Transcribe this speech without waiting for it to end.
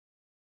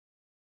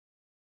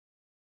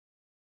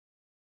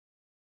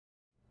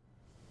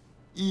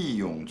义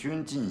勇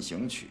军进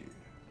行曲》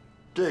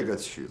这个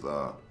曲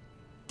子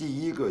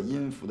第一个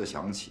音符的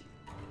响起，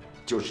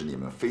就是你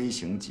们飞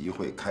行集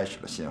会开始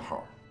的信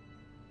号。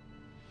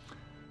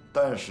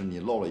但是你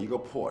漏了一个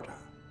破绽。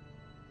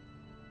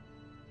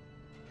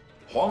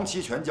黄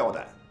齐全交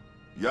代，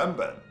原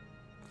本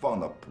放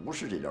的不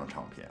是这张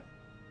唱片，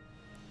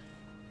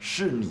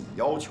是你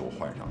要求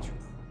换上去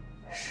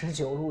的。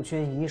19路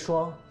军遗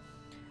孀，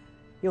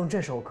用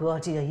这首歌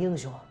纪念英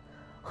雄，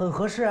很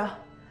合适啊。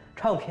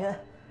唱片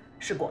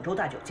是广州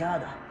大酒家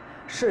的，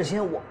事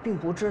先我并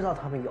不知道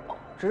他们有，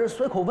只是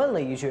随口问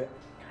了一句。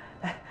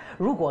哎，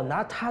如果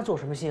拿它做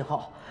什么信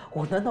号，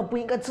我难道不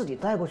应该自己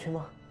带过去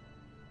吗？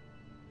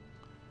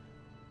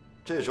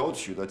这首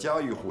曲子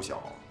家喻户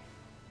晓，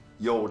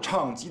有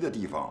唱机的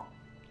地方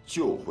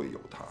就会有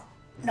它。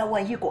那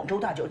万一广州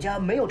大酒家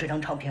没有这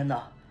张唱片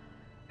呢？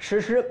实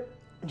施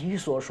你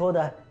所说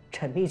的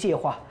缜密计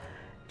划，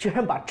居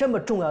然把这么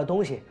重要的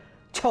东西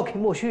交给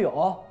莫须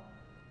有。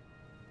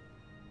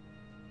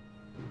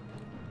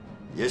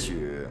也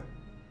许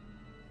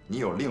你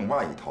有另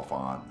外一套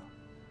方案呢。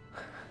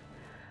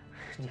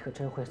你可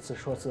真会自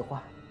说自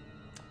话。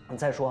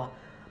再说，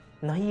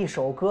那一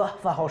首歌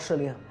发号施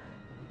令，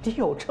你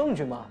有证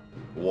据吗？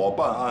我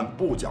办案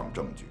不讲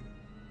证据，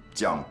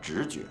讲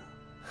直觉。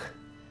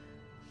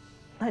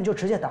那你就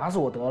直接打死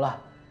我得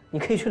了，你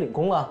可以去领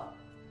功了。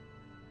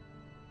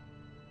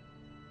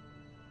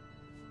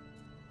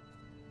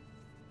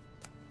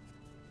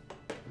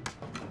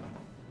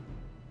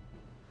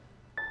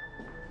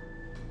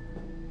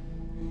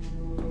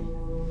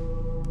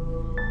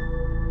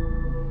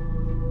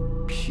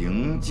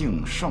平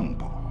静圣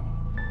宝，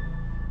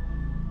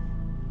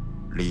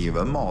李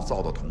文茂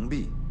造的铜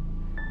币，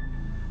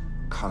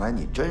看来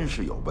你真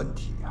是有问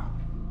题呀。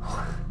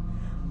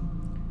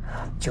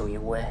就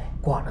因为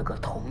挂了个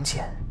铜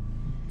钱，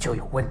就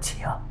有问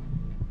题啊？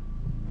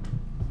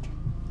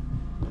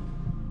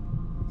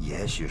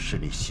也许是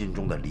你心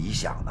中的理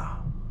想呢，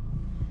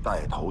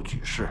带头举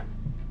事，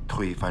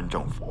推翻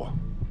政府。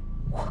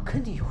我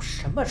跟你有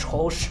什么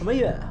仇什么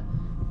怨啊？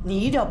你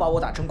一定要把我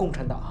打成共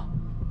产党？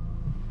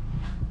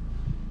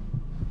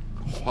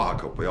话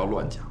可不要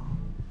乱讲，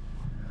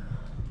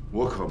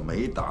我可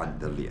没打你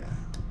的脸，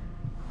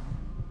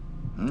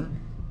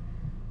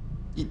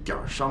一点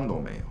伤都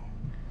没有。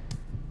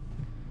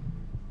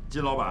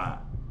金老板，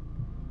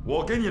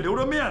我给你留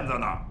着面子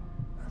呢。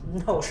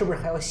那我是不是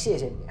还要谢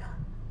谢你啊？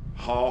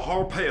好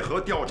好配合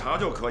调查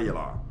就可以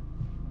了。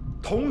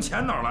铜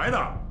钱哪儿来的？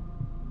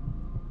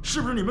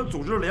是不是你们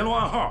组织的联络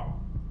暗号？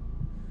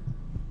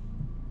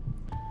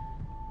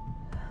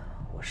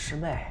我师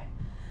妹，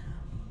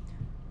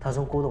她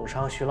从古董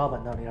商徐老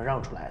板那里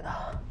让出来的，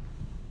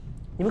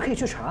你们可以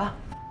去查。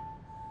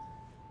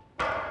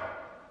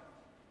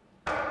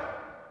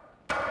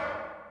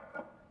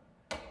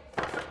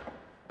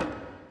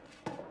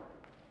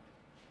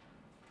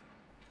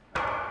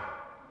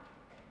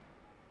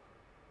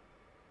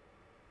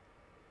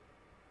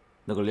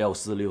那个廖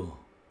四六，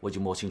我已经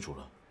摸清楚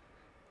了，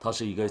他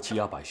是一个欺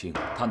压百姓、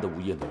贪得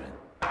无厌的人。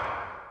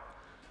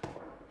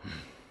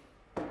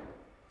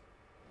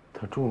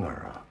他住哪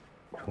儿啊？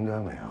成家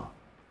没啊？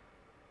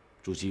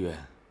住妓院，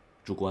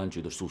住公安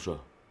局的宿舍，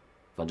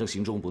反正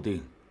行踪不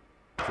定。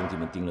兄弟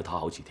们盯了他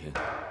好几天，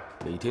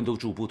每天都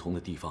住不同的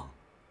地方。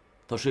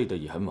他睡得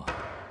也很晚，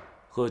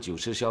喝酒、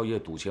吃宵夜、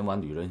赌钱、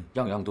玩女人，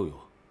样样都有。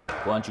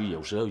公安局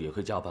有时候也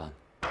会加班，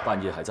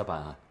半夜还在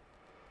办案。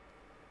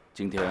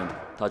今天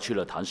他去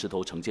了潭石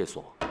头惩戒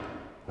所。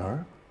哪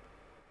儿？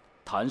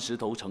潭石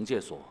头惩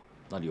戒所，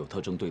那里有特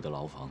侦队的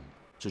牢房，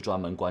是专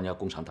门关押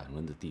共产党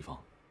人的地方。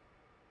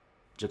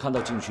只看到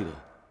进去的，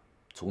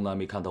从来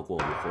没看到过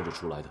有活着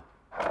出来的。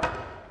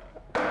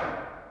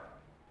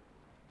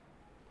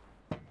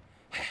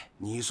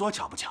你说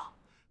巧不巧？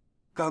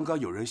刚刚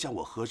有人向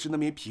我核实那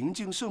枚平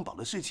静圣宝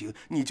的事情，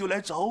你就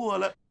来找我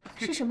了。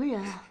是什么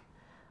人啊？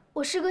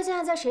我师哥现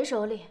在在谁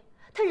手里？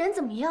他人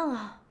怎么样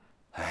啊？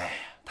哎，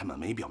他们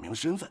没表明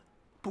身份，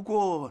不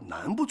过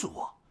难不住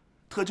我。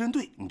特侦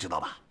队你知道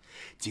吧？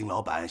金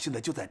老板现在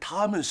就在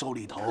他们手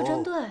里头。特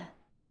侦队？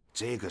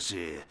这个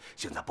事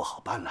现在不好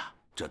办了。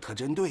这特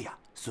侦队呀，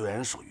虽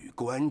然属于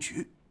公安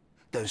局，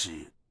但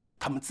是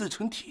他们自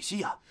成体系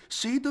呀，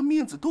谁的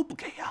面子都不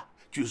给呀。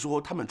据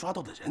说他们抓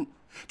到的人，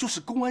就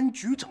是公安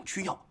局长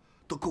去要，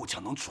都够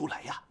呛能出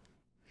来呀。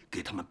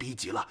给他们逼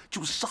急了，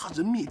就杀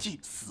人灭迹，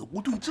死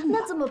无对证啊。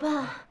那怎么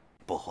办？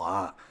不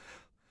慌，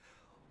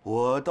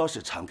我倒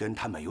是常跟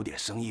他们有点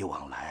生意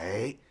往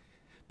来，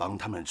帮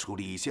他们处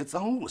理一些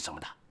赃物什么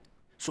的，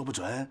说不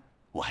准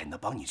我还能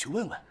帮你去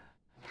问问。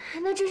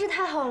那真是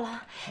太好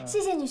了，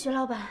谢谢你，徐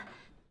老板。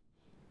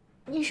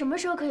你什么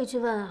时候可以去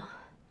问啊？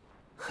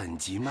很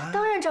急吗？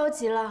当然着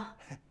急了。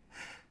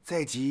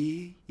再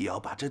急也要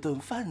把这顿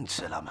饭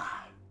吃了嘛。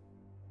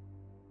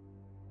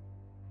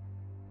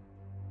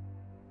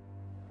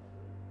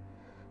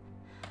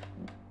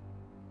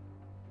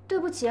对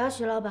不起啊，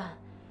徐老板，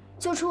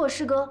就除我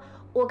师哥，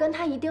我跟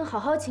他一定好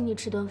好请你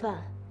吃顿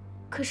饭。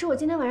可是我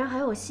今天晚上还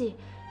有戏，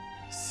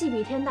戏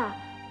比天大，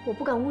我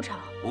不敢误场。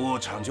误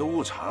场就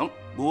误场，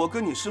我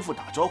跟你师傅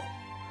打招呼，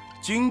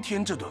今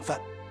天这顿饭，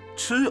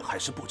吃还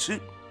是不吃？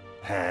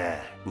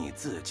哎，你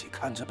自己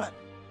看着办。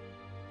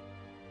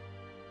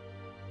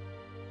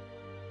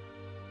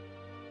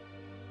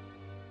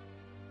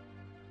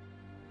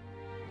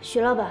徐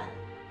老板，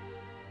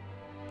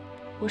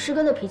我师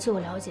哥的脾气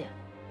我了解。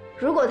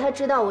如果他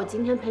知道我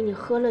今天陪你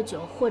喝了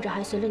酒，或者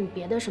还随了你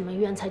别的什么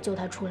院才救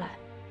他出来，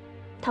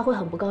他会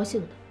很不高兴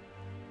的。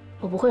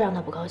我不会让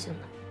他不高兴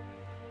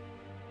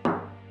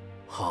的。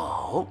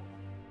好，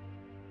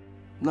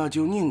那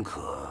就宁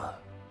可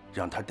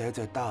让他待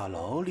在大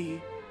牢里。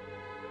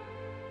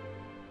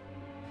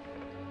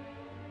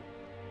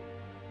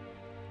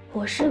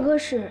我师哥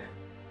是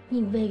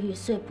宁为玉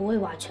碎不为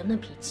瓦全的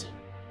脾气。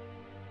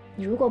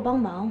你如果帮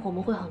忙，我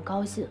们会很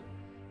高兴，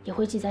也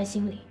会记在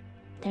心里。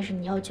但是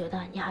你要觉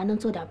得你还能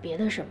做点别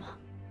的什么，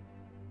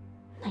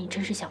那你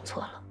真是想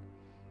错了。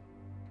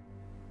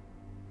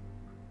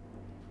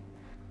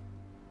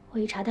我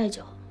以茶代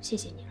酒，谢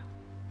谢你了。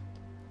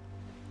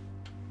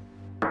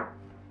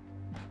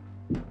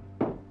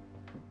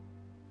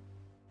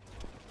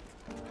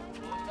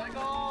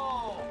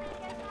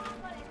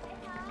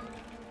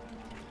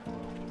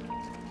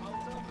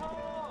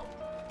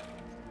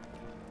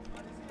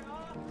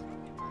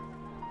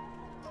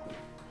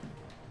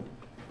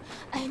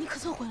哎，你可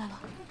算回来了！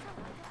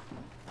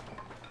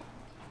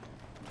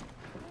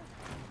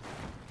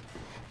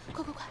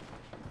快快快！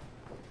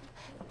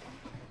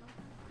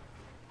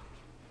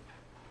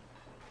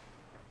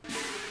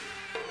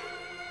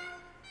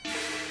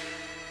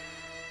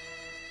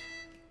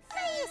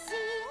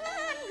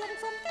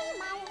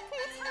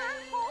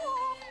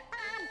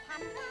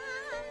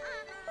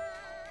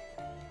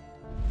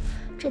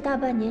这大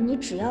半年，你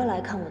只要来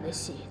看我的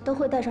戏，都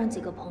会带上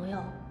几个朋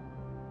友。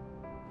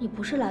你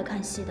不是来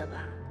看戏的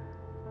吧？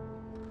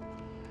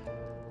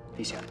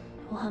丽霞，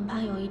我很怕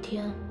有一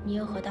天你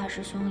也和大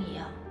师兄一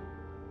样，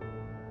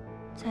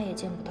再也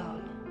见不到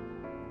了。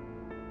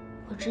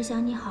我只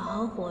想你好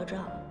好活着。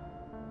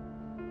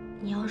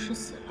你要是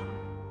死了，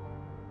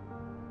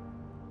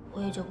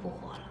我也就不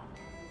活了。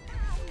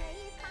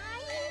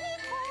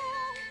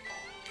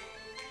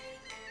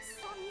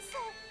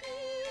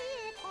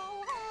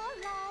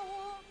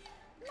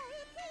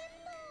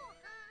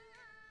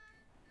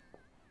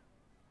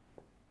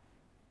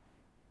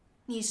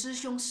你师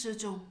兄失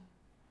踪，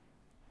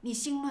你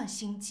心乱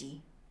心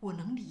急，我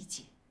能理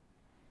解。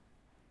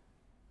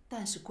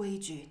但是规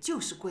矩就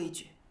是规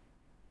矩，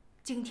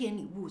今天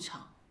你误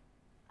闯，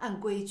按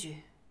规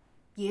矩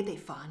也得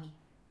罚你。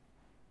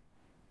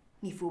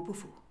你服不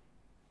服？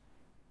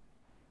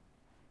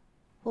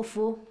我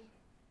服。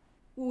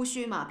乌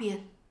须马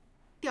鞭，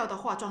调到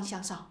化妆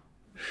箱上。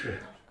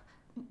是。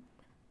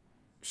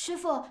师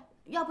傅，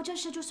要不这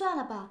事就算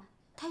了吧，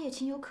他也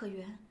情有可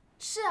原。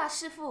是啊，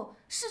师父，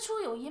事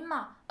出有因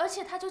嘛，而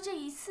且他就这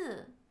一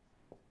次。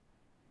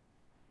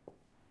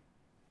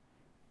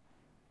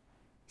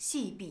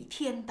戏比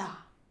天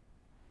大，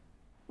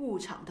误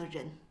闯的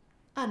人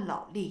按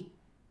老例，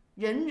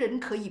人人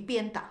可以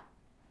鞭打，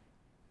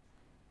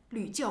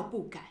屡教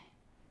不改，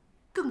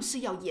更是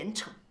要严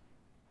惩。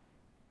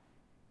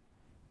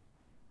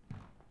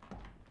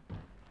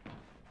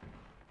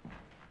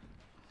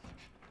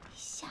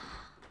下。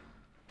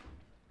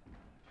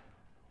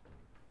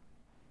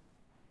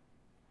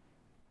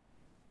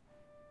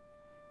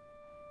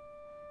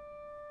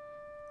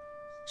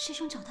师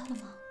兄找到了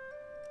吗？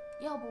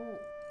要不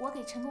我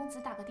给陈公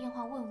子打个电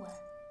话问问。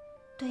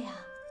对呀，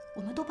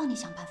我们都帮你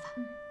想办法。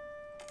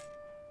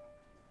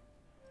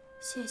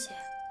谢谢。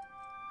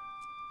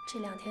这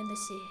2天的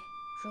戏，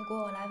如果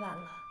我来晚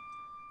了，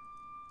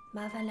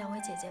麻烦2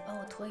位姐姐帮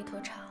我拖一拖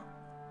场。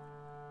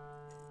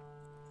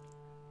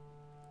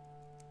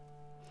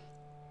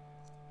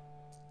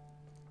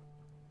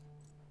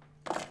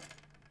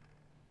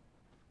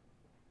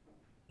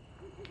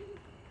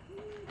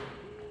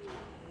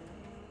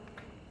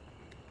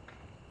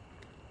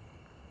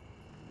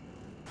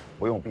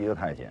不用逼得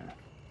太紧，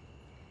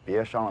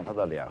别伤了他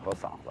的脸和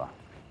嗓子，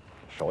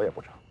手也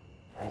不成。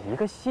一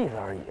个戏子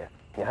而已，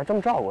你还这么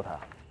照顾他？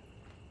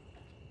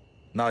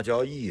那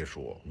叫艺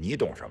术，你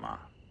懂什么？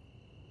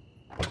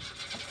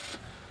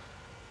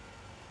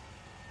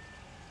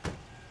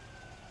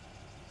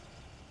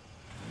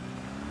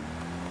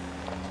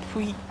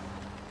呸！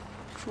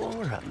装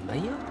什么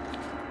呀？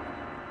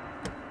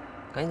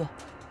赶紧走。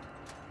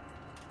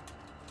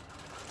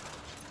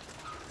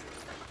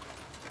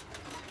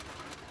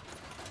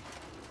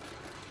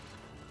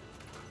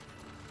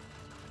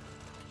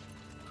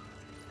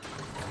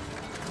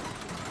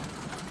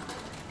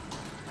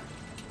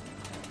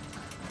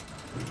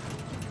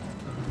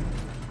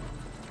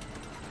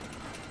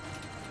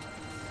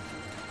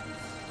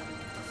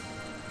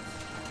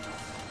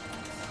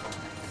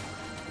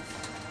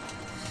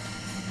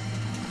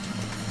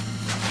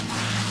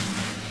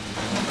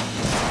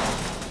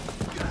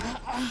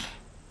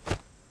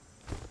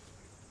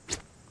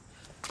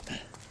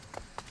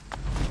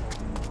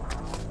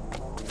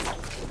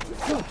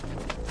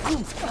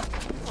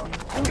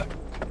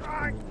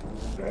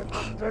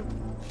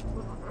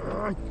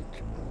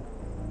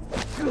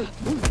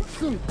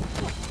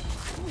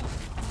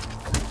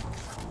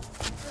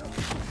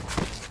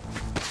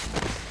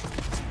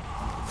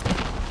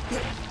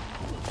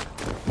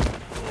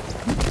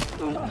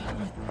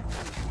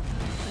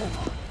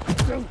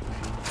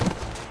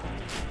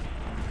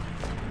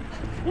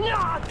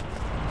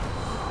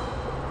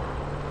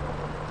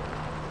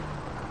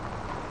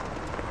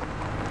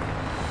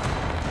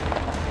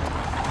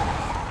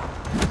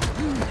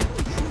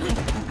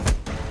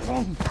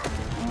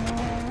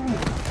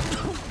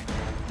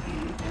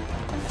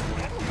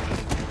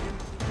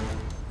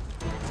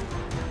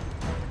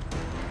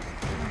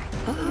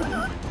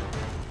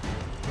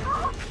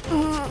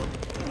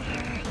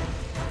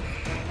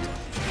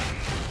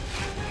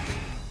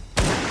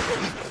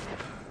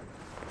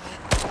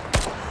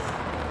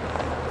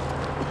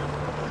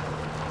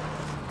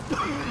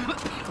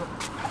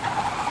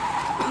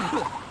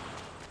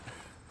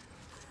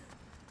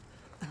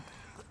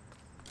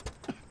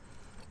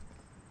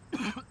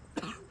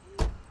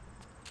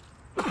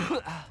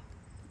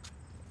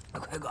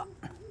奎哥，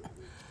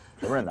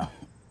什么人呢？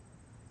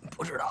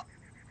不知道。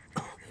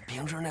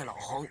平时那老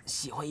黄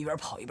喜欢一边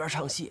跑一边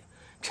唱戏，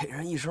这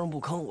人一声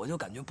不吭，我就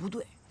感觉不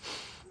对。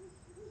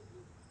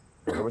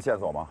有什么线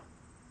索吗？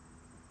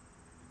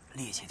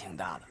力气挺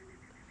大的，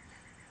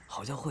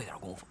好像会点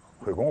功夫。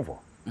会功夫？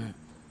嗯。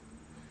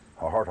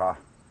好好查，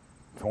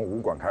从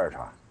武馆开始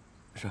查。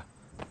是。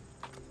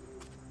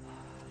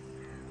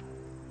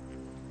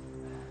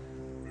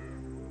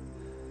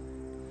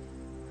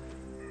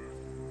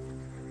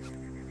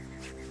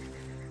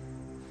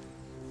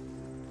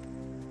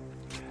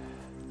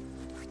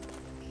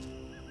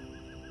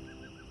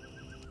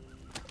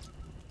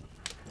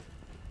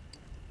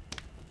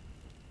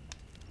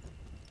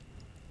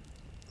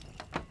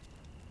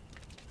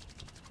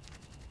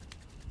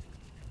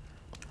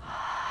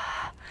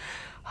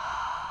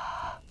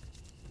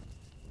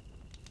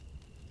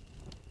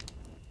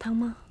疼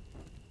吗？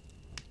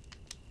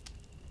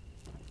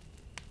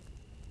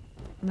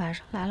晚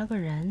上来了个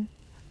人，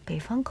北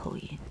方口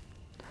音，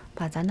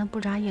把咱的布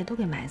扎叶都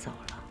给买走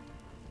了。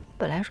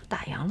本来说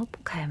打烊了不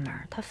开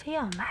门，他非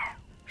要买，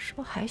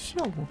说还需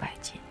要500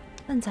斤，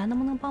问咱能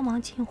不能帮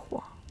忙进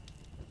货。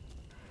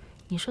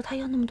你说他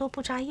要那么多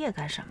布扎叶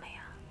干什么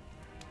呀？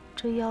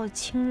这要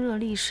清热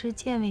利湿、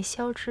健胃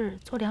消滞、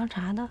做凉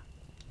茶的。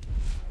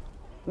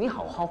你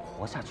好好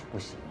活下去不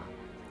行吗？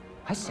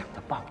还想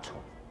着报仇？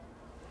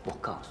我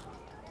告诉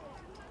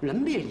你，人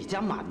灭李家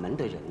满门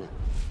的人呢，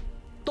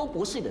都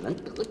不是人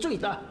得罪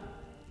的。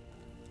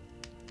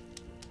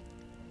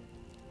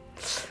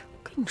我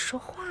跟你说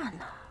话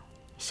呢，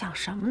想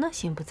什么呢？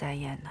心不在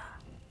焉的。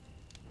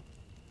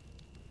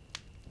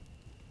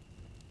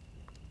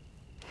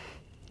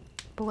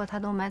不过他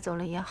都买走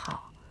了也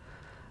好，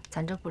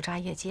咱这布扎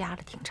叶积压了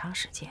挺长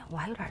时间，我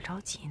还有点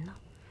着急呢。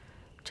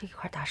这一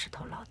块大石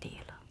头落地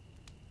了。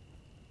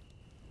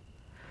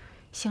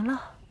行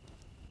了。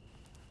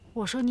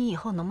我说你以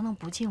后能不能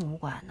不进武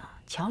馆呢？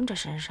瞧你这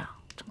身上，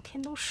整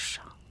天都是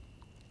伤。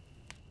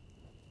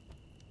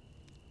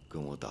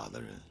跟我打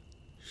的人，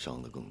伤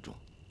得更重。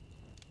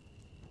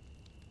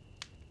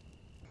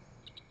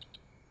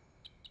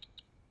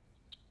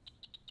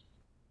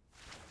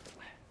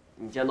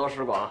你见多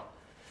识广，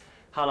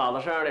看老子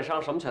身上这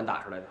伤什么拳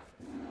打出来的？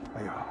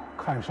哎呀，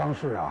看伤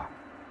势啊，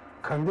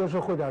肯定是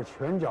会点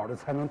拳脚的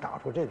才能打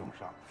出这种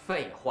伤。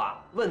废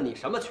话，问你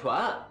什么拳？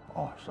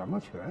哦，什么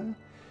拳？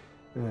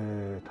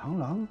螳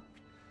螂，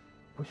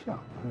不像。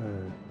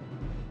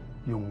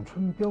咏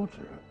春标指，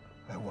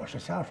哎，我是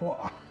瞎说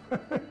啊。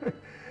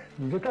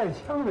你这带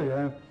枪的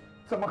人，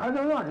怎么还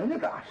能让人家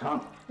打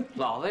伤？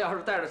老子要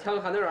是带着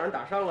枪，还能让人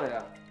打伤了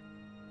呀？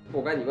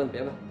不该你问，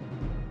别问。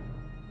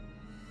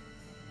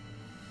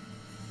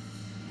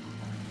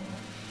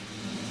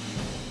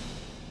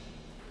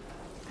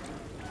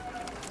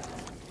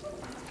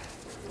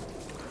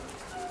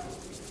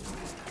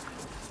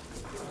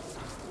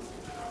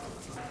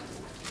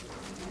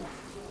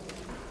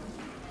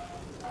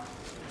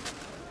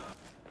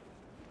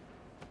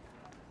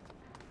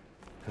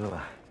崔老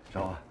板，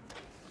找我。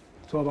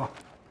坐吧。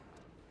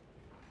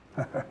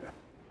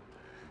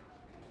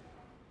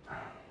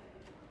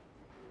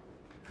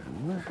什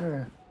么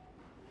事？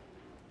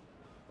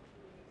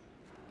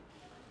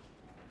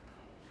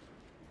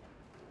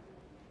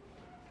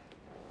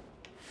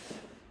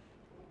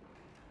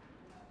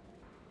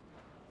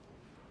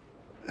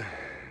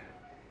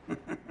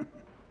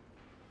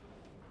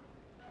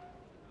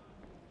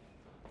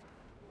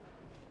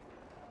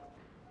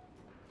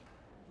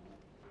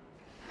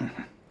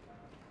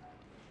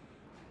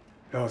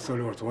廖四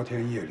六昨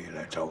天夜里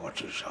来找我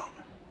治伤，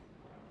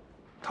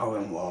他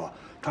问我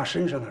他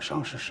身上的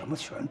伤是什么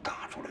拳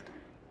打出来的。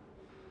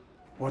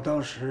我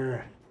当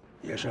时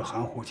也是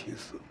含糊其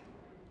辞。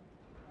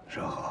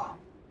热河，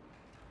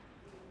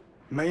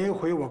每一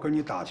回我跟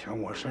你打拳，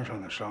我身上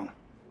的伤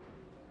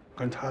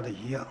跟他的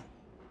一样。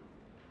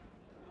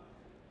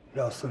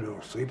廖四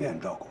六随便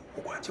到个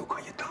武馆就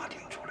可以打听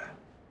出来。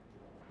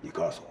你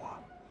告诉我，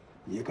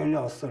你跟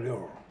廖四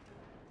六，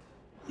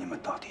你们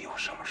到底有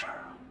什么事儿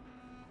啊？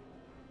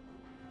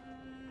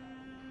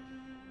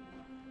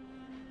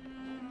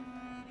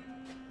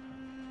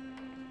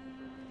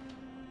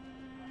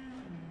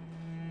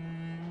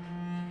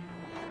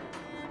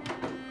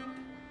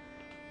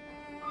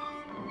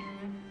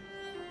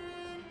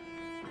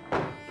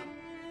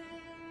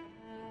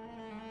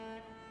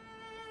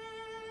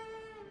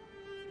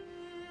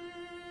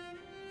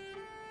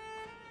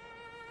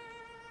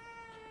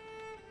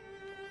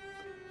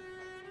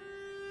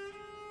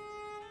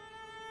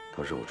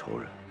他是我仇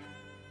人，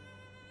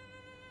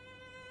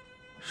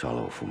杀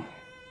了我父母。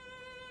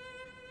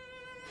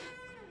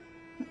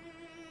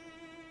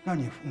那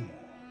你父母？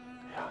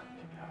哎呀，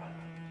你别问了。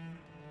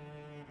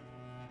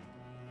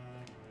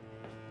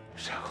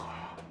山河，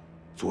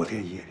昨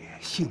天夜里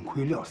幸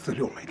亏廖四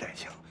六没带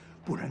枪，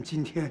不然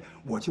今天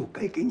我就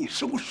该给你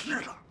收尸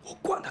了。我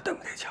管他带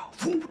没带枪，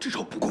父母之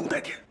仇不共戴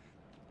天。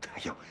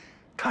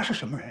他是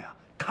什么人啊？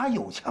他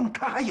有枪，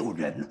他还有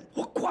人呢。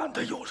我管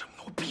他有什么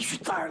呢？我必须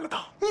宰了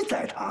他。你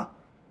宰他？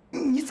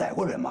你宰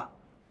过人吗？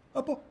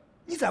啊不，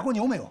你宰过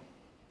牛没有？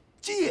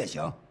鸡也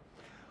行。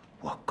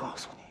我告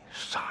诉你，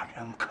杀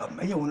人可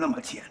没有那么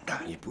简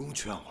单。你不用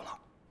劝我了，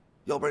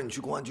要不然你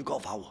去公安局告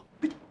发我。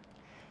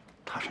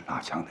他是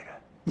拿枪的人，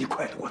你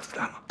快得过子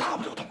弹吗？大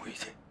不了动回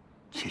去。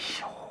哎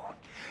呦，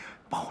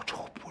报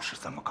仇不是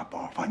这么个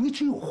报法，你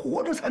只有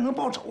活着才能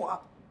报仇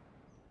啊！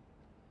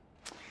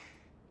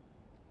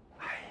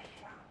哎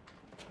呀，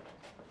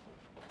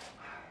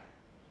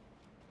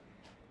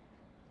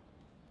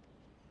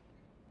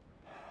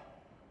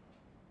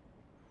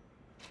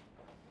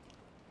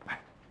哎，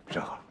这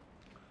个，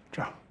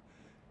这样，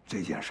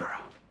这件事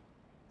啊，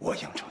我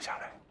应承下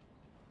来，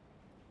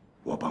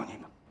我帮你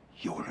们。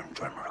有人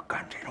专门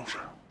干这种事。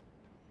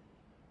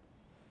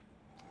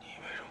你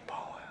为什么帮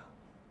我呀？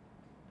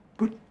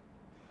不，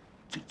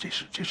这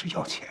是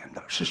要钱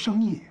的，是生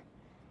意，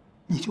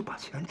你就把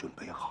钱准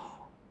备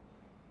好。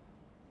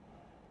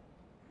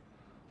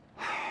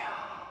哎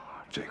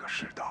呀，这个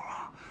世道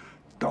啊，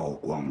刀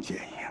光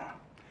剑影，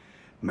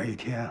每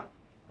天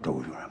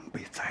都有人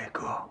被宰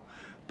割、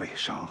被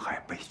伤害、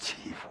被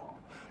欺负，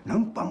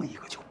能帮一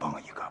个就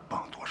帮一个，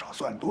帮多少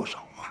算多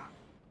少嘛。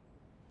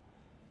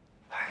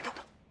哎，等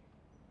等。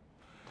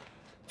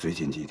最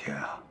近几天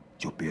啊，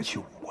就别去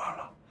武馆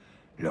了，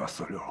廖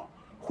四六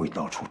会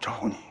到处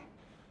找你。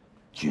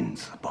君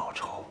子报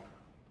仇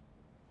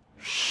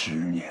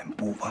，10年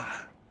不晚。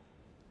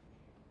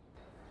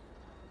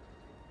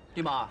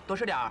对吧？多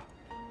吃点儿。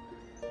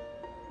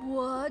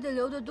我得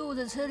留着肚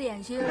子吃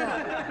点心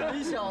了。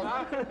你小子，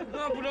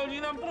那不着急，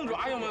那凤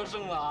爪有没有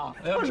剩啊？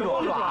凤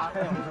爪，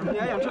你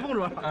还想吃凤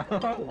爪？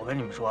我跟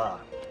你们说啊，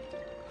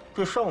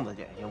这剩的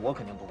点心我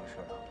肯定不会吃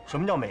的。什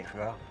么叫美食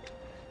啊？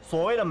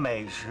所谓的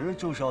美食，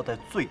就是要在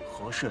最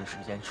合适的时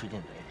间吃进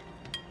嘴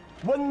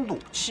里，温度、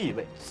气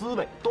味、滋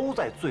味都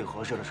在最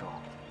合适的时候，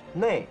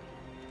那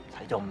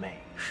才叫美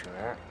食。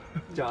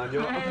讲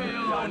究，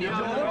讲究，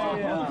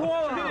不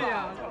错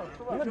呀！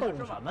你们懂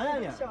什么呀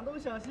你？想东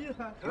想西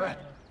的。对，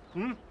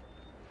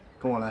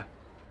跟我来。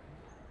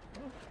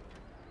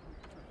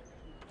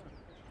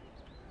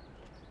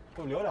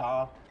给我留点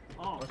啊。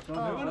哦，行，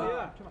没问题，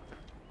去吧。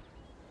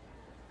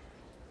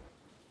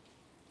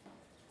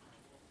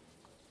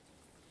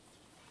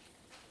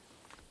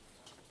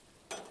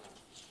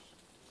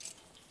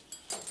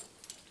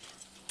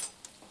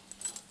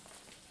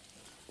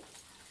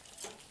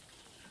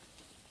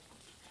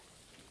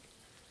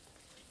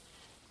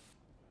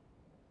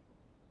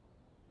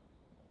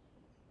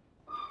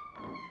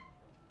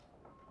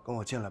跟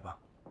我进来吧，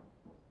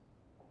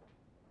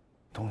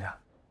东家，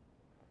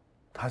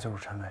他就是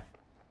陈伟。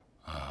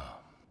啊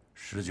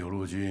，19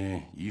路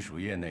军遗属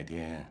宴那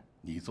天，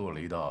你做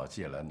了一道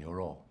芥蓝牛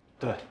肉。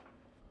对。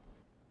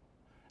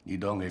你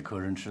端给客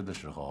人吃的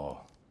时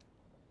候，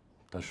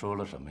他说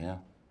了什么呀？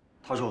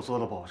他说我做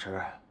的不好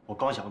吃，我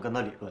刚想跟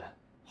他理论，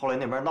后来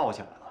那边闹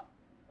起来了，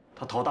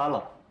他逃单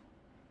了。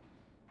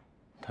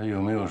他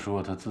有没有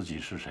说他自己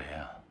是谁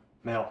呀？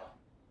没有。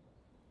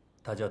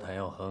他叫谭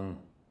耀亨。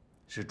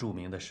是著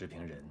名的食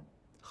评人，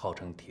号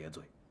称铁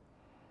嘴。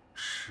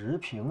食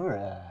评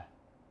人，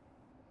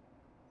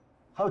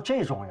还有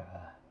这种人？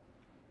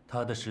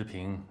他的食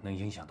评能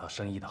影响到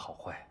生意的好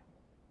坏。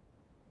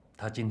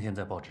他今天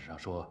在报纸上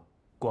说，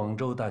广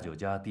州大酒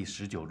家第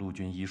19路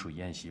军遗属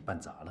宴席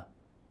办砸了，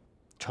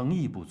诚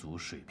意不足，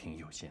水平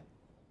有限。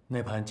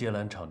那盘芥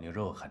蓝炒牛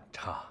肉很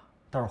差。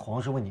但是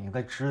黄师傅，你应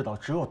该知道，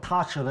只有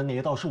他吃的那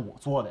一道是我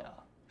做的呀，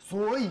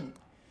所以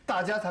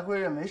大家才会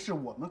认为是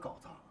我们搞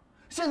砸了。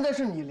现在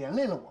是你连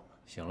累了我们。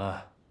行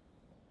了，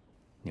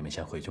你们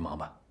先回去忙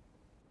吧。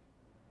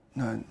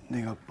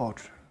那个报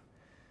纸，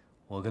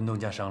我跟东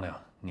家商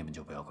量，你们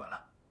就不要管了。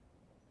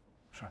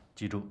是，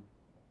记住，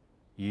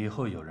以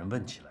后有人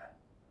问起来，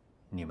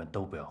你们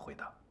都不要回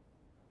答。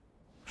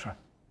是。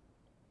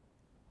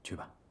去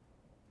吧。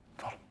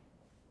走了。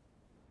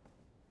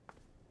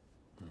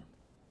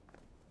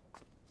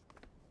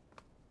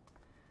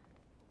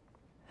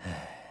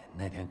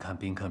那天看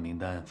宾客名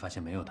单，发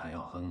现没有谭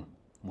耀亨。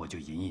我就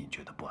隐隐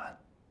觉得不安，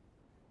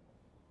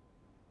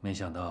没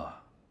想到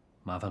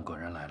麻烦果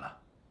然来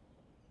了。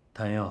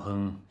谭耀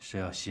亨是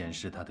要显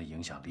示他的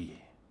影响力。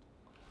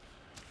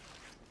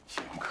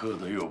请客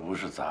的又不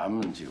是咱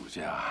们酒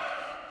家，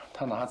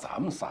他拿咱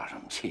们撒什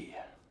么气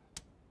呀？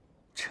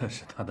这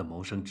是他的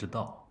谋生之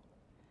道。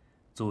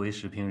作为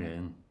食评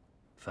人，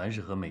凡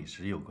是和美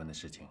食有关的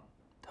事情，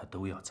他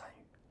都要参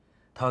与。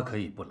他可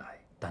以不来，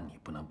但你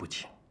不能不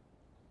请，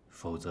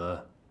否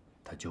则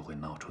他就会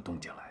闹出动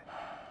静来。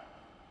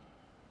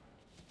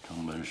城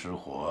门失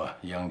火，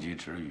殃及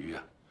池鱼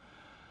啊！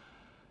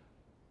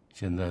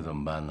现在怎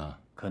么办呢？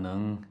可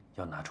能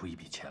要拿出一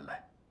笔钱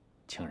来，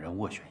请人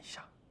斡旋一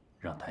下，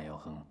让谭耀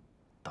恒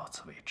到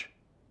此为止。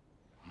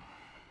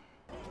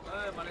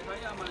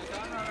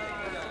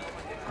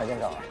谭先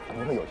生，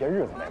您可有些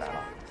日子没来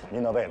了，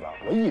您的位子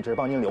我一直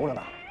帮您留着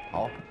呢。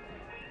好，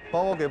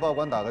帮我给报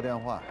馆打个电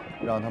话，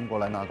让他们过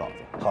来拿稿子。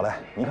好嘞，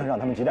您看让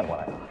他们几点过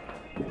来呢？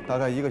大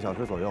概1个小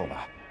时左右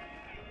吧。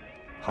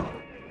好，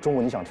中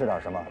午你想吃点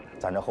什么？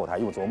咱这后台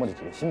又琢磨了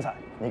几个新菜，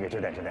你给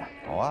指点指点。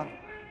好啊。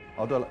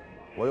哦，对了，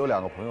我有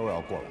2个朋友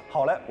要过来。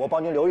好嘞，我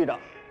帮您留一张。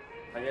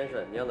谭先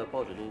生，你要的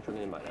报纸今天去给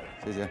你买来了。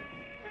谢谢。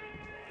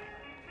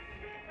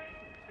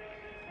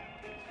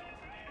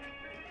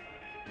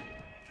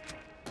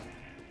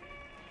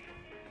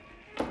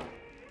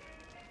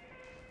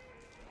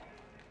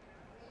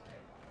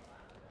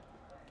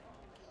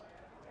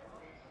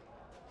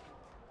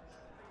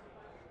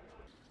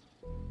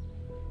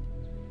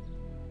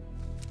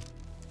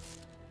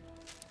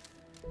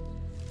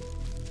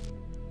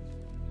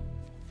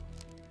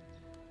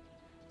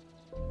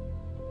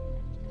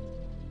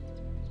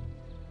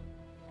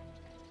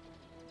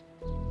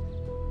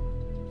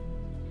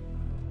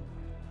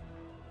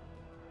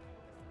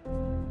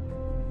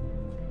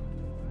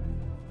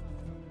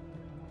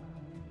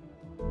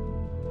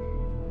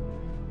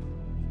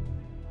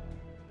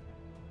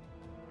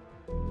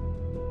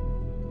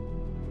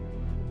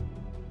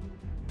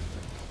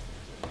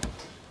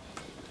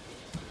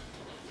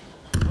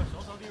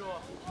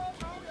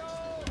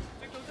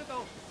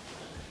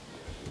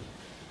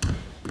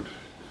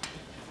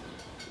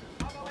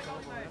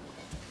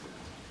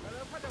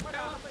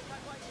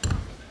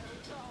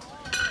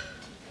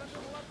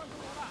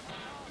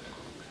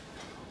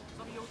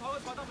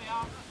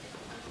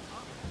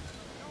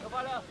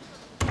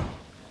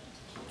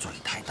嘴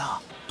太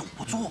大，堵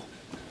不住。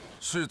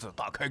狮子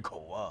大开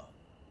口啊！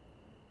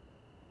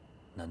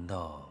难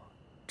道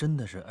真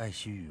的是爱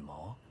惜羽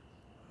毛？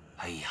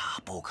哎呀，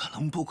不可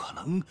能，不可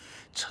能！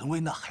陈薇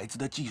那孩子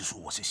的技术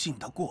我是信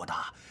得过的，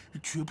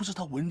绝不是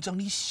他文章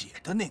里写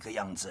的那个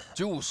样子。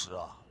就是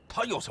啊，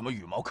他有什么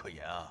羽毛可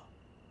言啊？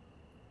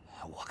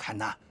我看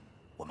呢，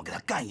我们给他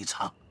干一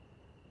场。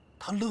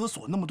他勒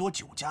索那么多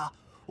酒家，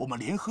我们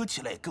联合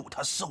起来也够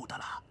他受的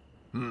了。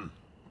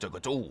这个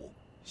周五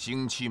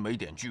星期没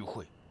点聚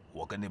会，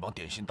我跟那帮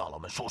点心大佬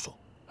们说说。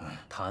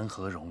谈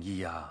何容易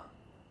呀！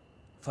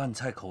饭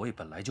菜口味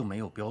本来就没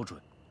有标准，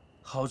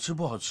好吃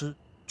不好吃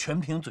全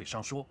凭嘴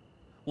上说，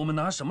我们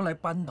拿什么来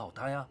扳倒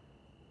他呀？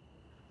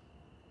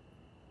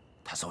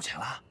他收钱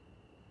了？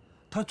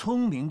他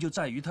聪明就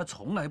在于他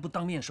从来不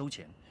当面收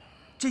钱，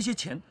这些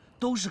钱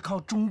都是靠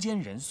中间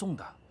人送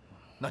的，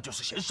那就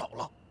是嫌少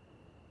了。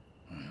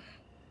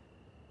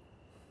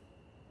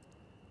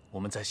我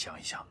们再想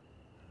一想，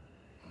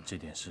这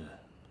点事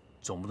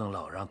总不能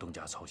老让东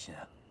家操心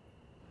啊。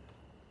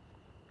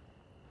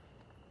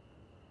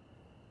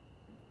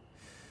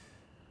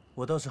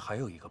我倒是还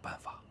有一个办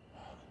法。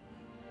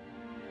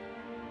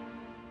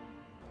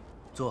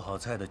做好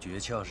菜的诀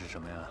窍是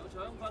什么呀？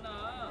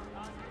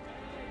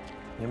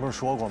您不是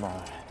说过吗？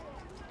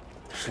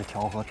是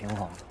调和平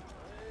衡。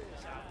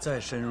再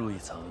深入一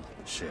层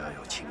是要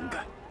有情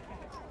感，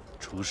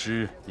厨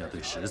师要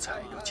对食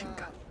材有情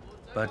感，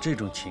把这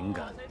种情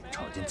感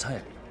炒进菜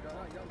里，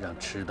让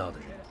吃到的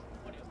人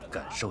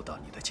感受到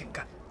你的情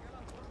感。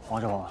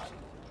黄师傅，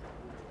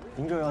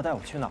您这要带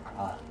我去哪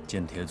儿啊？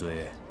见铁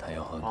嘴谭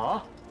耀恒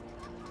啊！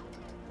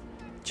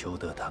求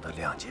得他的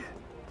谅解，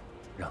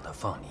让他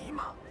放你一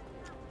马。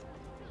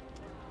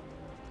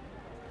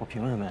我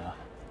凭什么呀？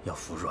要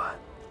服软，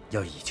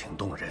要以情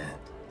动人，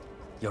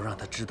要让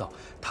他知道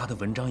他的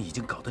文章已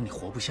经搞得你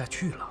活不下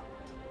去了，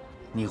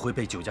你会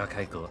被酒家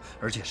开革，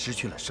而且失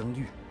去了声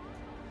誉，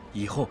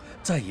以后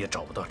再也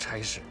找不到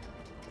差事。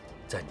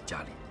在你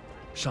家里，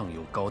上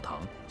有高堂，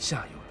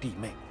下有弟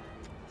妹。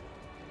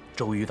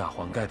周瑜打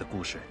黄盖的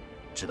故事，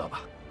知道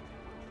吧？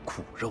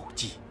苦肉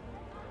计。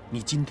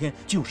你今天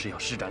就是要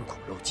施展苦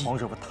肉计。黄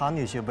师傅，他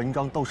那些文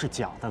章都是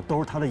假的，都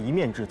是他的一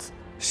面之词。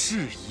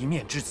是一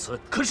面之词，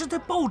可是，在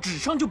报纸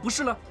上就不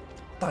是了。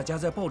大家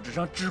在报纸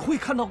上只会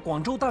看到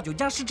广州大酒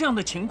家是这样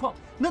的情况，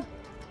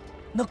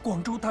那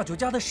广州大酒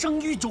家的声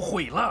誉就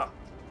毁了。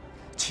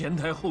前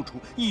台后厨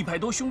100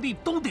多兄弟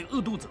都得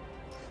饿肚子，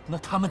那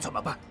他们怎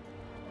么办？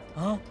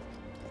啊？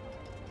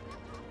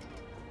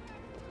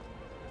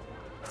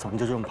怎么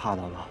就这么怕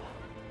他了？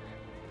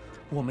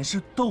我们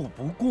是斗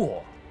不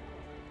过。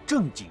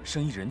正经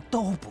生意人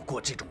斗不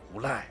过这种无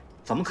赖，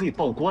咱们可以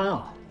报官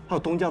啊，还有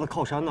东家的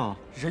靠山呢。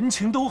人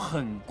情都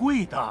很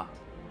贵的，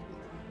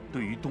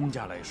对于东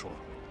家来说，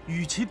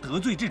与其得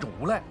罪这种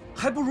无赖，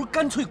还不如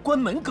干脆关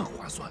门更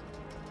划算。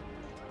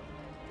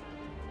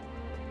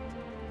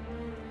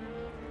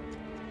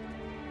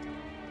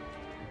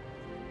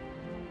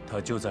他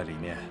就在里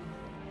面。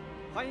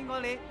欢迎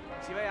光临，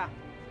几位啊？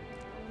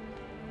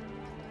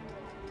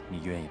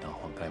你愿意当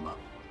黄盖吗？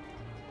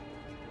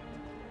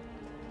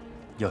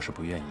要是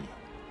不愿意，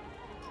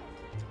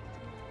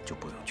就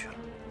不用去了。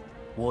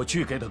我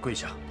去给他跪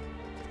下。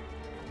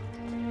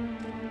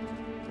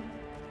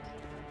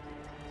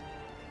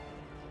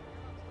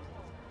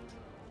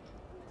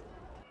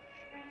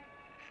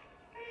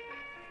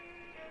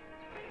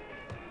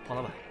黄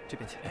老板，这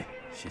边请。哎，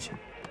谢谢。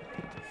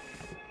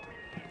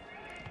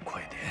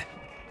快点。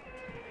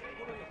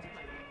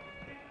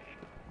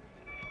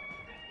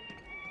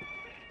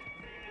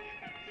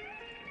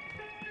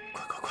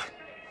快！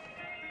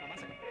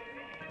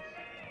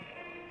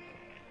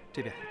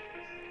这边，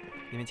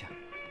你们请。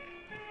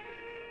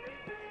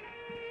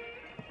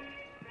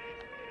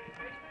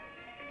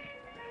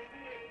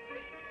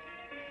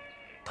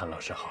谭老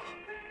师好。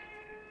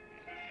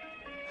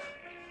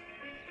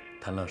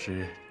谭老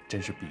师真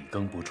是笔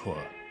耕不辍，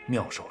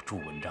妙手著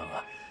文章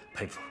啊，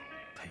佩服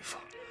佩服。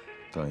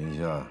等一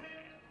下。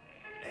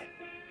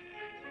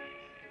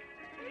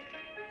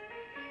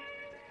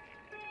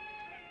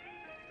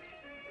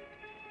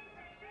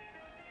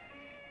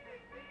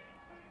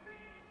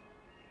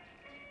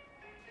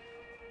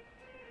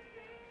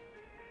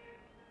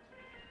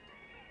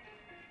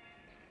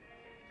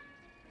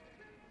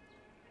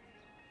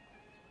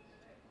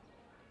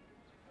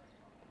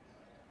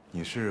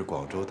你是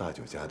广州大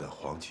酒家的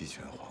黄齐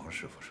全黄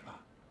师傅是吧？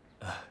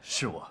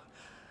是我，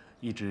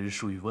一直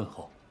疏于问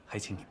候，还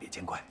请你别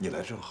见怪。你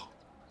来正好。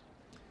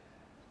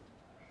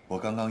我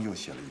刚刚又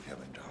写了一篇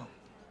文章，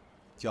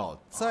叫《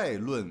再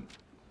论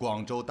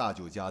广州大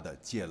酒家的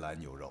芥蓝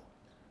牛肉》，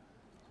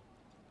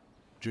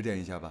指点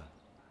一下吧。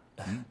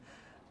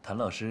谭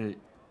老师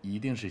一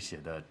定是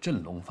写的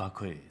振聋发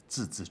聩，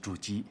字字珠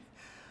玑。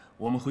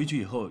我们回去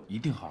以后一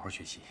定好好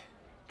学习。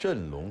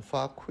振聋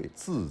发聩，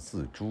字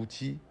字珠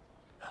玑。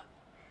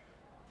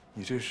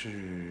你这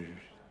是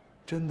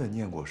真的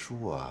念过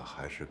书啊，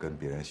还是跟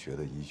别人学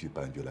的一句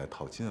半句来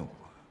套近乎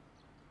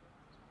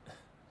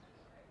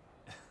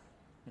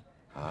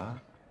啊？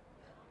啊？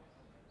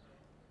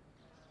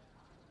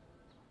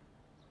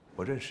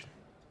我认识你，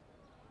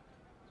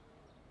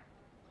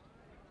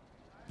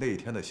那一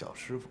天的小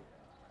师傅，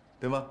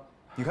对吗？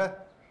你看，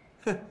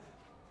哼，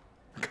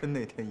跟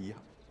那天一样，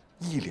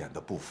一脸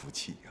的不服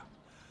气呀。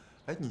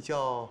哎，你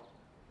叫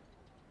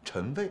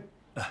陈卫？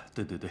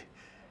对。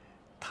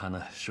他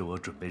呢是我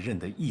准备认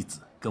的义子，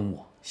跟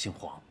我姓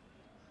黄，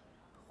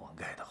黄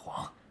盖的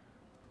黄。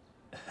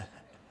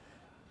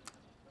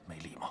没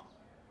礼貌，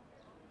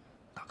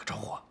打个招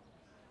呼啊。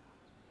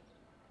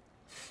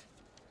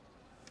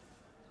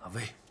阿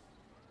威，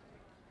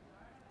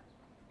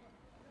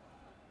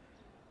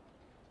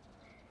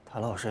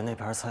谭老师那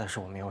盘菜是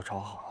我没有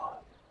炒好啊，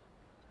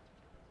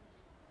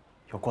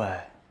有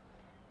怪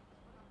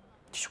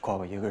就怪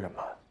我一个人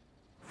吧。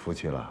服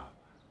气了。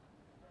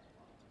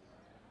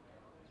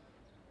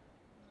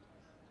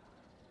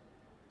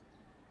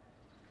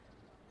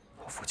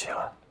服气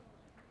了。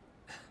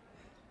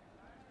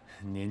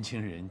年轻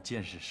人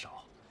见识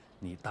少，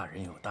你大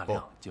人有大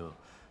量就。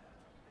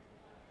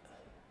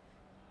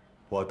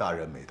我大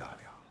人没大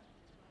量，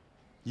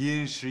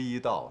因时宜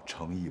道，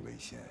诚意为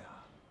先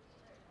呀。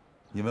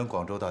你们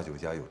广州大酒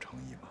家有诚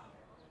意吗？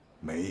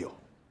没有。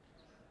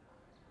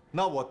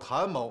那我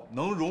谭某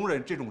能容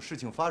忍这种事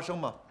情发生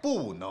吗？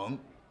不能。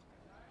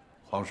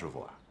黄师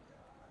傅啊，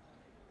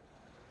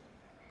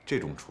这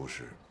种厨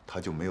师他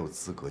就没有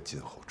资格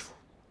进后厨。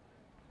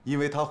因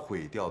为他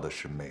毁掉的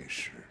是美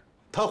食，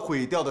他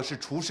毁掉的是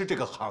厨师这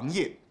个行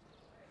业。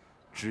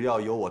只要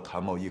有我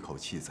谭某一口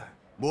气在，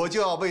我就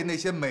要为那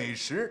些美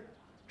食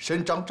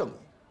伸张正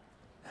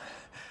义。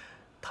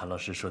谭老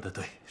师说得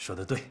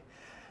对，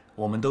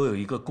我们都有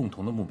一个共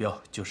同的目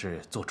标，就是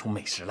做出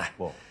美食来。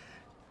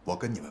我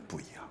跟你们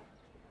不一样，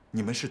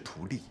你们是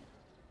图利，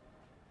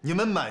你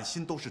们满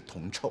心都是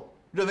铜臭，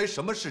认为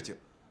什么事情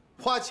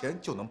花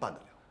钱就能办得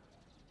了。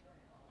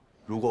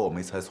如果我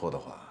没猜错的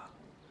话，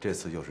这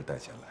次又是带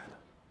钱来的，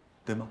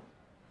对吗？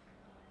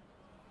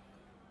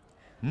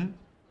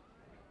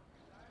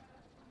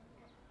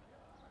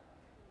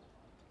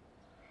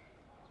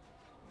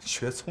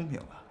学聪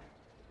明了，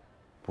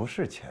不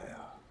是钱呀。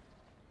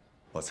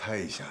我猜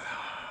一下呀，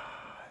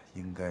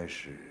应该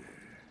是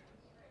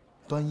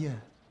端砚、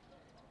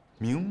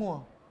明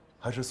末，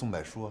还是宋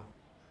柏书啊？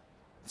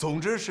总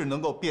之是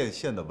能够变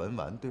现的文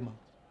玩，对吗？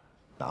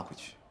拿回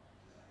去。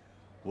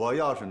我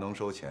要是能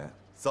收钱，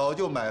早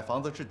就买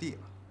房子置地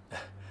了。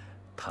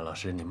谭老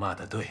师，你骂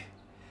得对。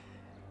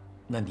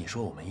那你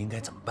说我们应该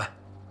怎么办？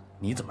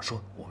你怎么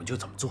说，我们就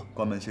怎么做。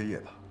关门歇业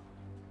吧。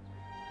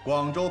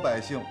广州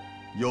百姓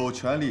有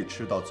权利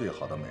吃到最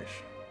好的美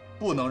食，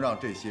不能让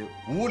这些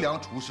无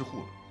良厨师糊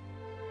弄。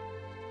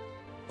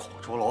广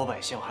州老百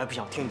姓还不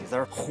想听你在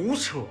这胡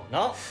扯呢。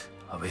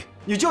阿威，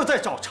你就是在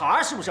找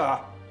茬是不是？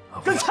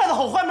跟菜的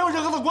好坏没有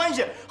任何的关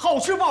系，好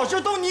吃不好吃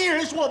都你一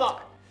人说的。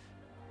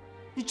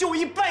你就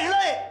一败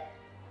类。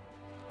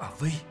阿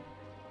威，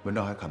文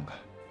章还看不看？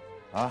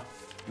啊，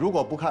如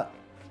果不看，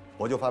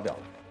我就发表了。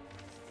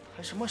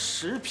还什么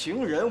时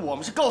评人？我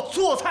们是靠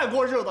做菜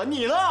过日子，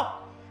你呢？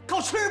靠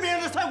吃别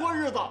人的菜过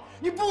日子。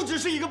你不只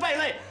是一个败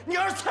类，你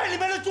还是菜里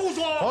面的蛀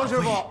虫。黄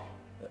师傅，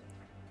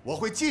我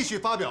会继续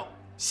发表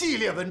系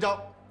列文章，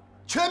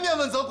全面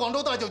问责广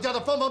州大酒家的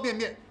方方面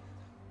面，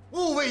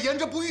勿谓言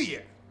之不预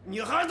也。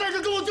你还在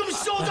这跟我这么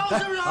嚣张，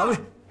是不是？阿威，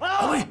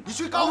阿威，你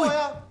去告我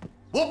呀！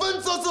我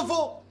问责自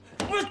负。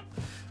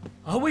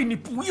阿威，你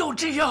不要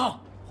这样。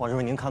黄师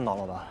傅，您看到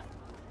了吧？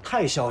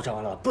太嚣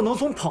张了，不能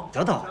总捧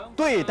着他。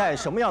对待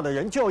什么样的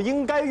人，就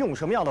应该用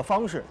什么样的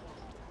方式。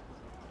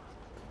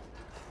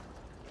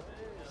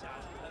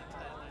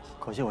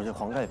可惜我这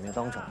黄盖也没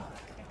当成。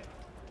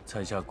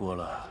菜下锅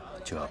了，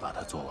就要把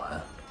它做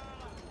完。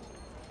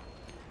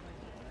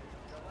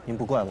您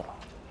不怪我。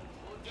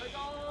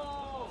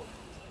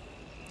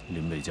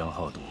林北江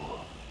好赌，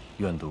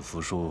愿赌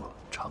服输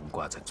常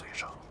挂在嘴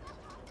上。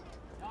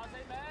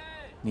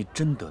你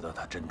真得到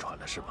他真传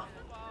了是吗？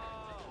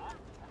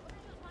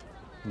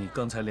你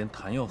刚才连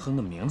谭耀亨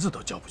的名字都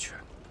叫不全，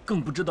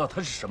更不知道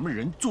他是什么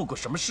人，做过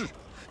什么事，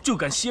就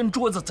敢掀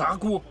桌子砸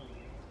锅，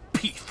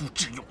匹夫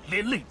之勇，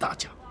连累大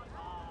家。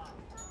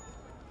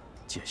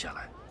接下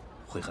来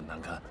会很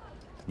难看，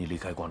你离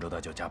开广州大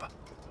酒家吧。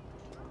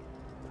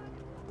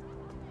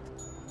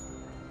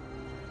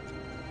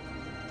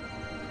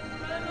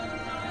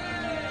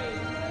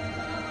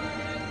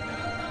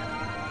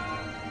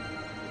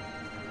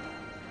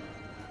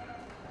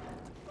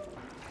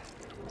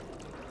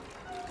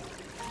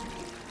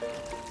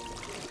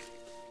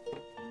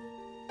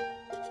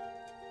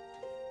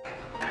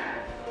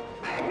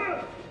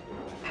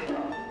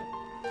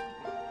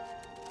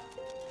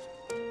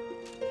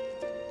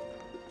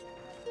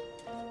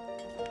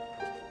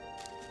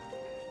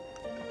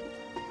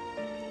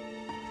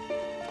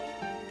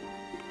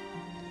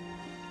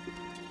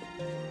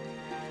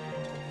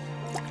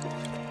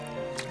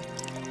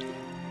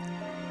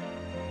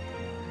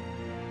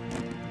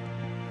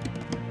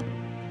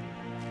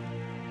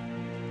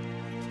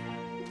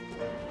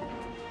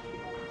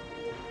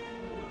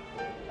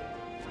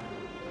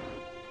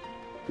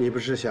你不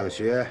是想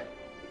学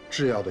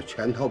制药的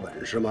全套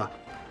本事吗？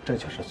这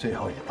就是最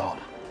后一道了。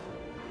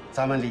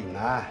咱们岭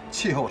南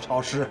气候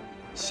潮湿，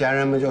先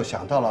人们就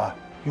想到了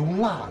用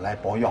蜡来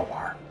包药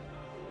丸，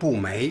不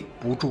霉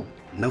不蛀，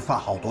能放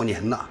好多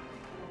年呢。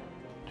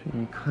这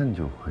一看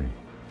就会，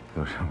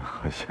有什么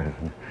好学的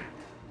呢？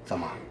怎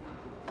么，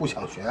不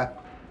想学？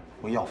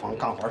回药房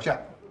干活去，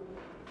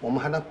我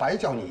们还能白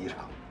教你一场。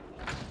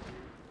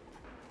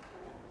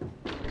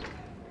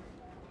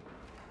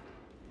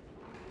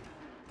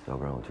要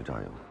不然我去榨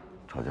油，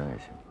炒姜也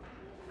行，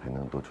还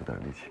能多出点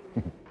力气。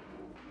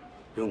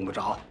用不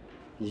着，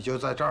你就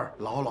在这儿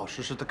老老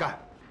实实的干。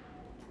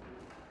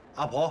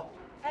阿婆，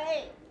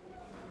哎，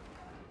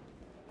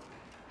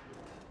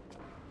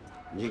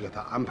你给他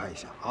安排一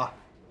下啊。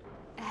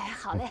哎，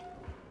好嘞。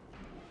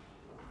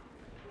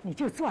你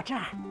就坐这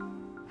儿。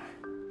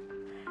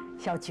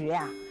小菊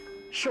啊，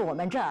是我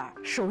们这儿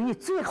手艺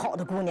最好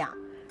的姑娘，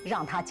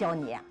让她教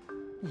你啊，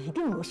一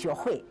定能学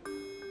会。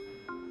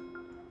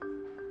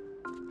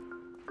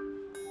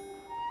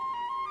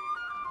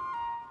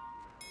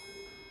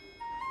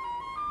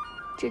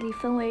这里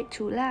分为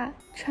主蜡、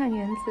串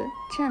圆子、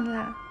蘸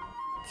蜡、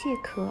芥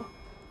壳、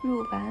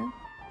入丸、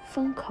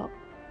封口、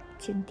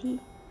剪蒂。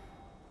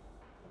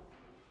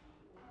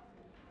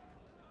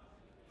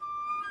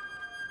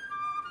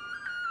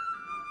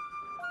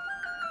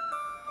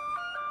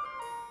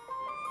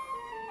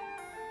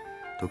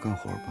都干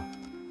活吧，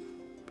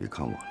别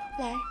看我了。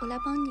来，我来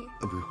帮你。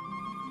不用，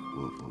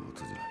我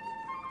自己来。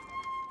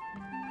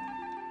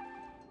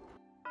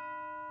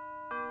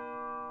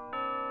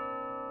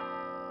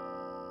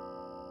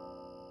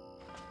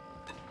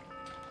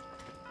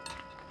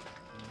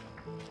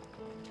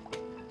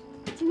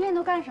今天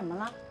都干什么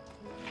了？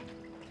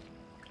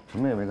什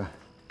么也没干。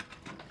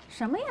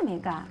什么也没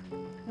干，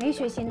没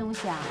学新东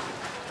西啊？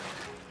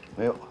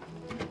没有。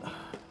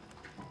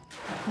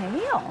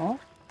没有。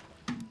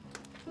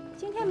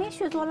今天没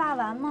学做蜡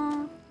丸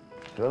吗？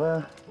学了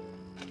呀。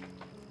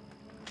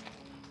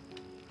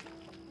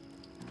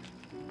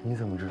你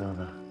怎么知道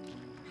的？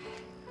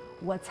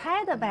我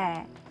猜的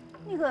呗。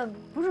那个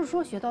不是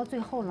说学到最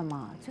后了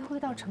吗？最后一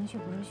道程序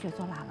不是学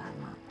做蜡丸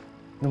吗？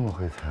那么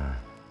会猜？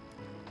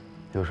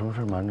有什么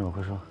事瞒着我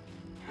快说。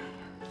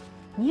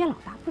你也老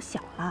大不小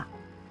了，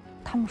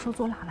他们说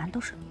做蜡丸都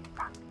是女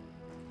的。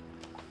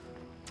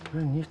不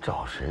是你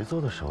找谁做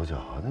的手脚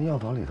啊？那药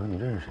房里头你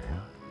认识谁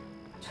呀？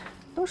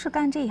都是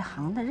干这一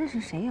行的，认识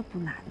谁也不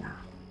难呐。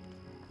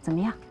怎么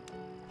样，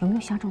有没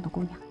有相中的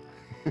姑娘？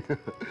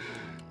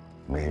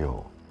没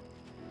有。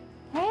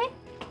哎，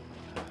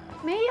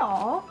没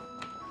有？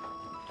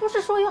不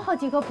是说有好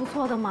几个不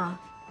错的吗？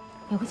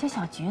有个叫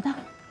小菊的。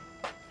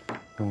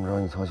用不着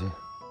你操心。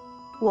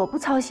我不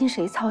操心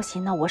谁操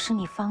心呢？我是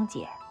你芳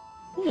姐，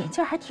你眼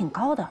镜还挺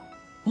高的，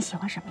你喜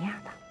欢什么样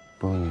的？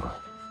不用你管。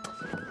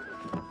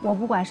我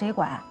不管谁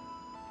管，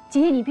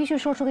姐姐你必须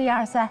说出个1、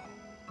2、3。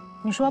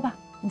你说吧，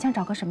你想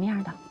找个什么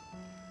样的？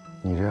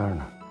你这样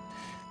的。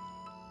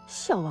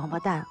小王八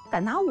蛋，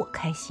敢拿我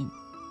开心？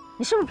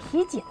你是不是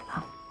皮紧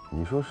了？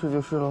你说是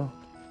就是喽。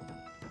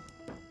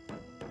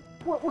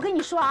我跟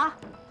你说啊，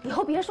以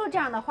后别说这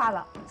样的话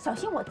了，小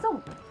心我揍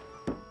你。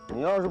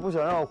你要是不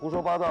想让我胡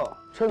说八道，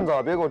趁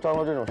早别给我张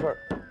罗这种事儿。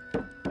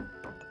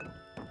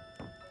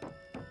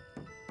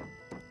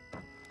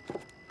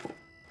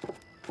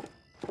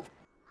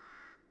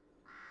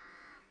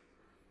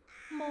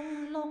朦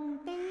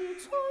胧地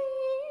吹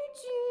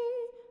住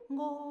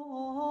我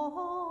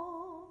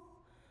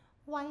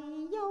唯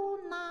有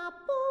那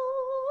波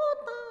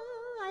大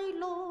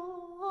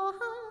罗汉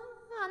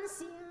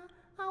笑，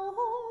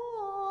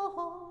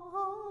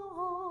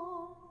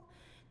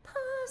他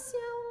笑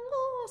我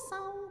守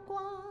寡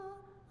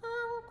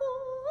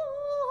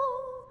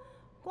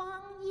光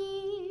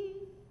阴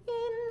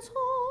错，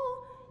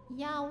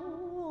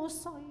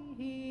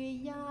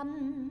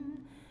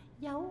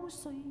有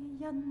谁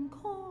人可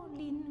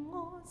怜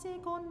我这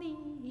个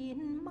年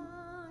迈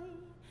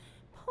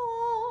婆？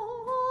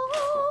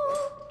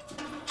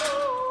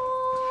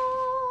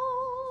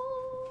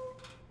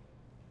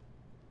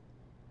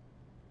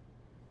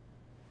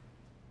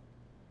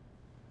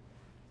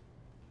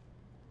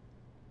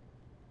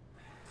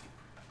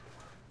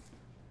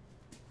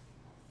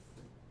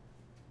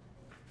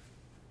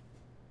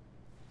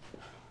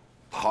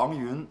唐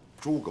云、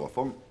诸葛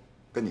峰，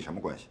跟你什么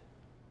关系？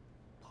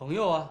朋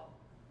友啊，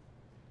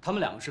他们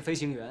两个是飞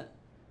行员。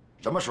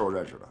什么时候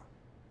认识的？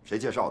谁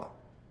介绍的？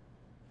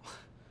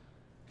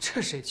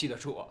这谁记得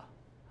住啊？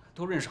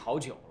都认识好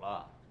久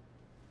了。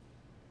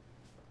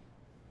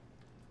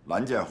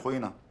蓝剑辉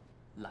呢？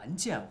蓝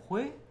剑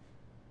辉？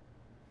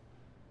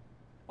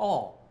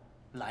哦，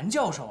蓝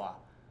教授啊，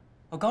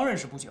刚认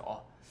识不久，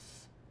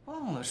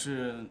忘了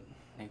是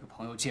哪个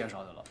朋友介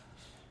绍的了。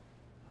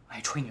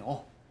爱吹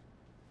牛。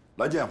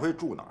蓝剑辉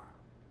住哪儿？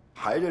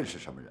还认识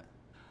什么人？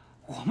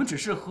我们只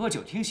是喝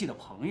酒听戏的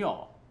朋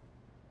友。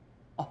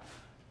哦，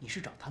你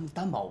是找他们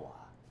担保我啊？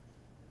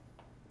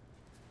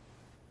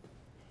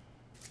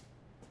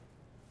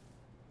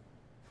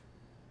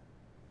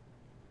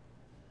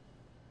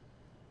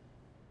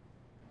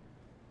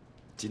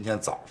今天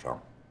早上，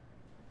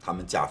他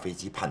们驾飞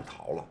机叛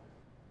逃了。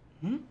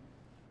嗯，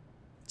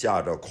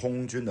驾着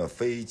空军的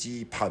飞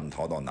机叛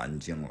逃到南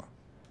京了。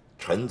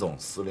陈总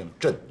司令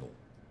震怒，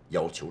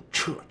要求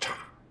彻查。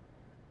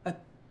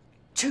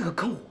这个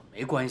跟我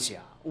没关系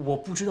啊，我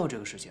不知道这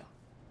个事情。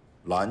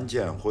蓝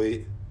剑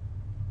辉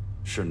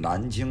是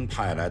南京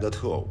派来的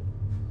特务，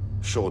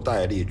受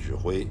戴笠指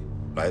挥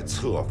来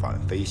策反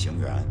飞行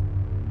员。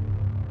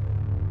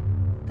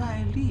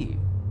戴笠，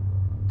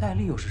戴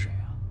笠又是谁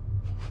啊？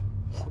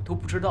我都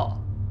不知道。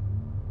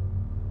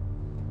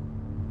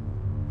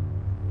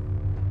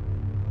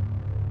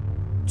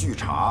据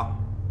查，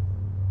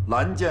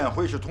蓝剑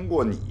辉是通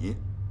过你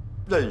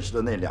认识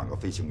的那2个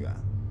飞行员，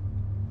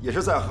也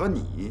是在和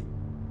你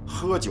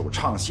喝酒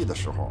唱戏的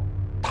时候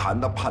谈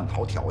的叛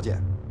逃条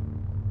件。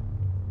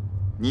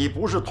你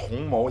不是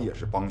同谋，也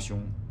是帮凶。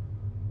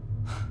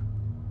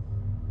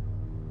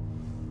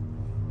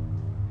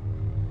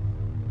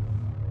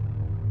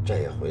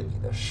这回你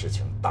的事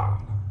情大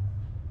了，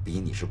比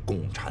你是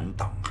共产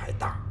党还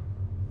大。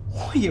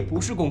我也不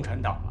是共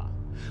产党啊，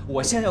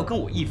我现在要跟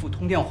我义父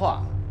通电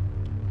话。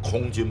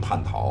空军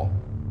叛逃，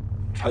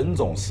陈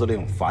总司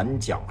令反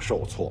蒋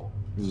受挫，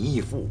你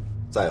义父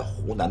在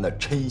湖南的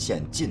郴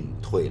县进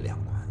退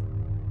两难。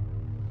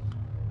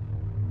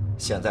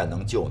现在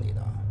能救你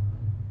的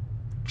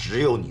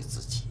只有你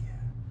自己。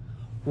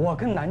我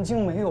跟南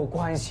京没有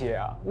关系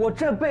啊，我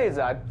这辈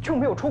子就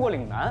没有出过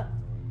岭南。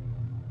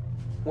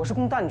我是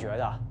供旦角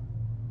的，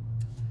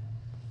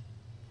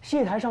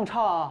戏台上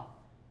唱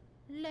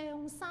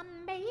良辰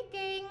美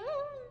景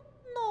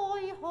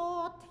奈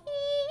何天，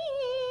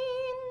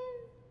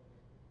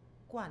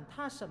管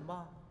他什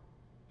么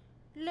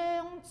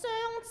良将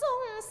终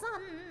身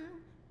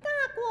家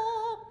国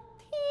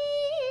天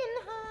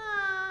下。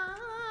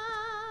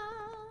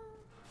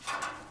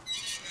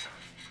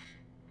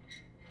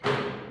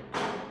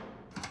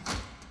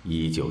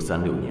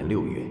 1936年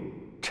6月，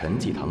陈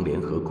济棠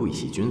联合桂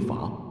系军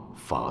阀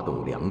发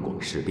动两广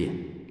事变，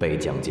被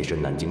蒋介石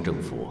南京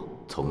政府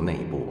从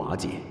内部瓦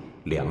解，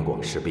两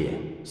广事变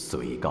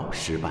遂告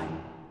失败。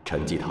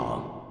陈济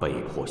棠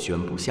被迫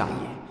宣布下野，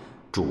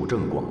主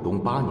政广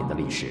东8年的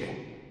历史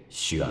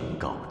宣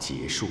告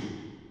结束。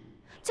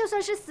就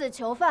算是死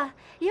囚犯，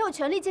也有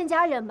权利见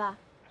家人吧？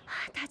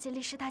大吉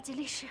利是，大吉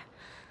利是。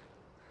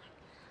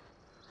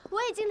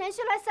我已经连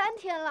续来3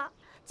天了，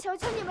求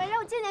求你们让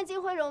我见见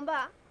金惠荣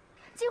吧。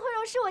 金惠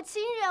荣是我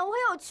亲人，我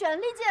有权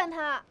利见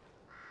他。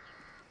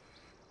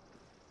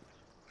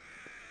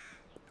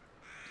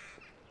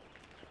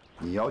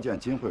你要见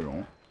金惠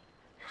荣？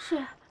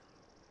是。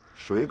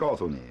谁告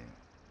诉你，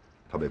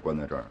他被关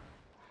在这儿？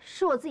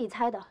是我自己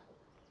猜的。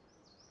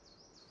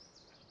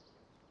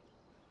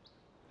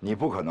你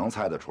不可能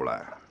猜得出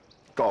来。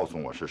告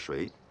诉我是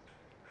谁，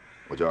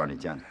我就让你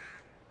见他。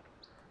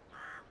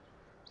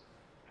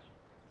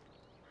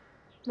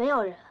没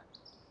有人。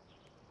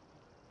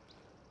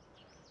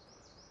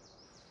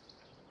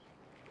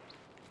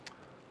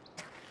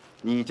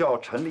 你叫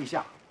陈立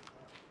夏，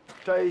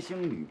摘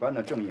星女班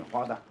的正印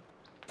花旦，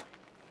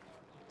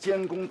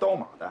监工刀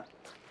马旦。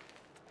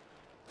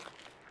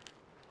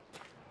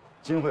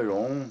金惠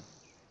荣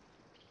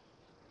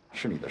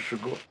是你的师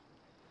哥，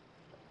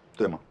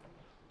对吗？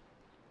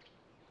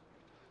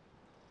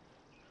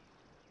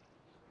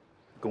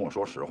跟我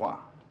说实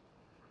话，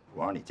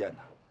我让你见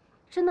他。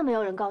真的没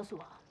有人告诉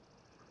我，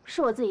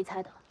是我自己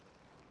猜的。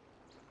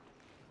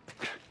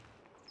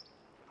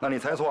那你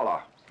猜错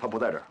了。他不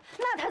在这儿。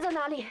那他在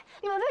哪里？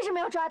你们为什么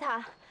要抓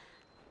他？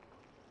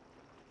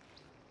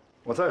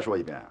我再说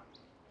一遍，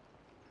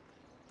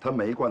他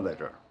没关在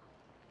这儿。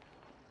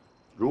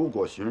如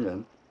果寻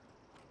人，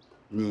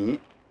你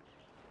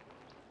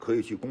可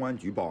以去公安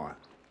局报案，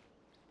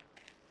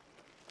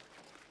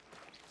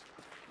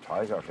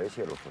查一下谁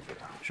泄露出去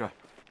的。是。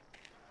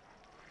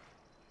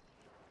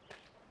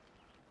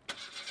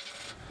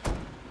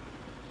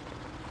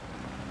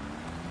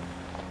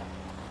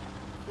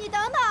你等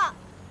等，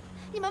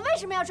你们为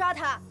什么要抓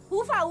他？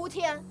无法无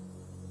天。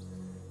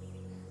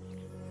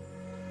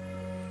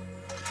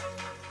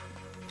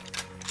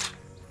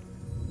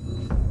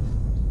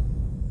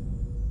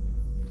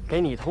给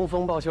你通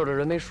风报信的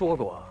人没说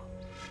过，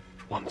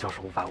我们就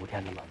是无法无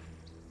天的吗？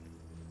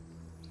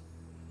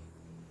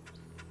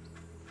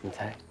你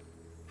猜，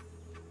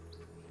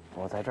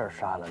我在这儿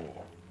杀了你，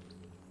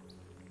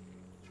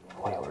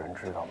会有人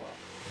知道吗？